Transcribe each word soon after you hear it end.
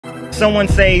someone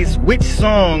says, which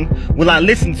song will I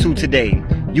listen to today?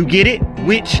 You get it?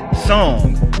 Which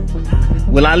song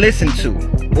will I listen to?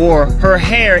 Or her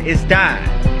hair is dyed.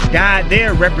 Dyed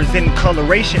there representing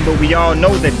coloration, but we all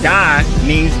know that dye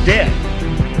means death.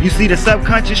 You see the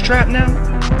subconscious trap now?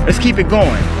 Let's keep it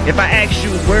going. If I ask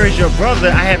you, where's your brother?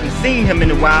 I haven't seen him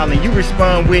in a while, and you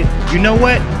respond with, you know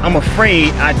what? I'm afraid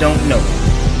I don't know.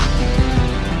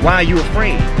 Why are you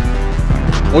afraid?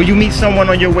 Or you meet someone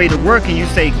on your way to work and you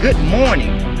say, good morning.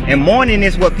 And mourning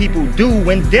is what people do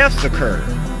when deaths occur.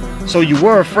 So you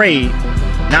were afraid,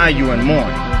 now you're in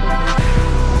mourning.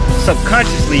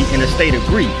 Subconsciously in a state of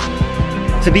grief.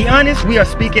 To be honest, we are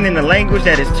speaking in a language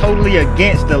that is totally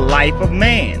against the life of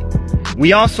man.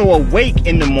 We also awake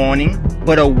in the morning,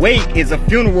 but awake is a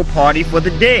funeral party for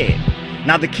the dead.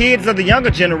 Now the kids of the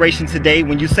younger generation today,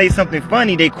 when you say something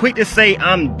funny, they quick to say,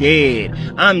 I'm dead,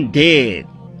 I'm dead.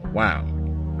 Wow.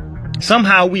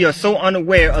 Somehow we are so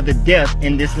unaware of the death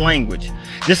in this language.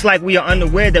 Just like we are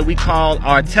unaware that we call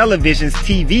our televisions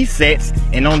TV sets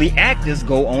and only actors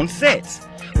go on sets.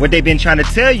 What they've been trying to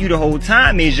tell you the whole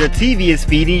time is your TV is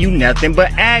feeding you nothing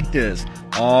but actors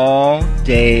all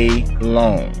day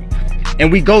long.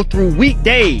 And we go through weak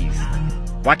days.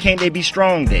 Why can't they be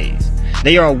strong days?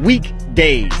 They are weak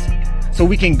days. So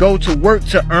we can go to work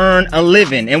to earn a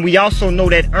living. And we also know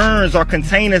that urns are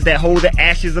containers that hold the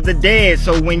ashes of the dead.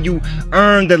 So when you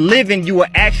earn the living, you are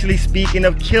actually speaking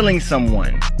of killing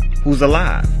someone who's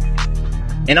alive.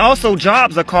 And also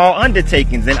jobs are called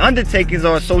undertakings, and undertakings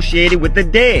are associated with the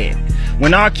dead.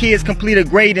 When our kids complete a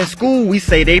grade in school, we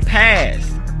say they passed.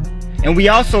 And we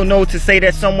also know to say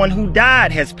that someone who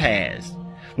died has passed.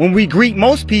 When we greet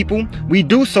most people, we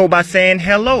do so by saying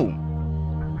hello.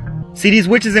 See, these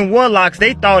witches and warlocks,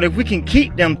 they thought if we can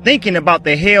keep them thinking about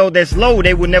the hell that's low,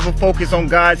 they would never focus on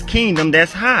God's kingdom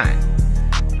that's high.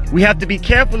 We have to be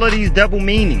careful of these double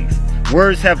meanings.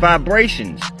 Words have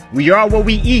vibrations. We are what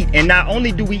we eat, and not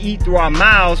only do we eat through our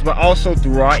mouths, but also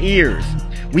through our ears.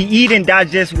 We eat and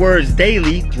digest words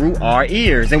daily through our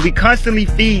ears, and we constantly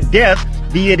feed death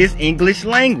via this English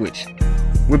language.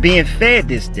 We're being fed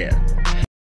this death.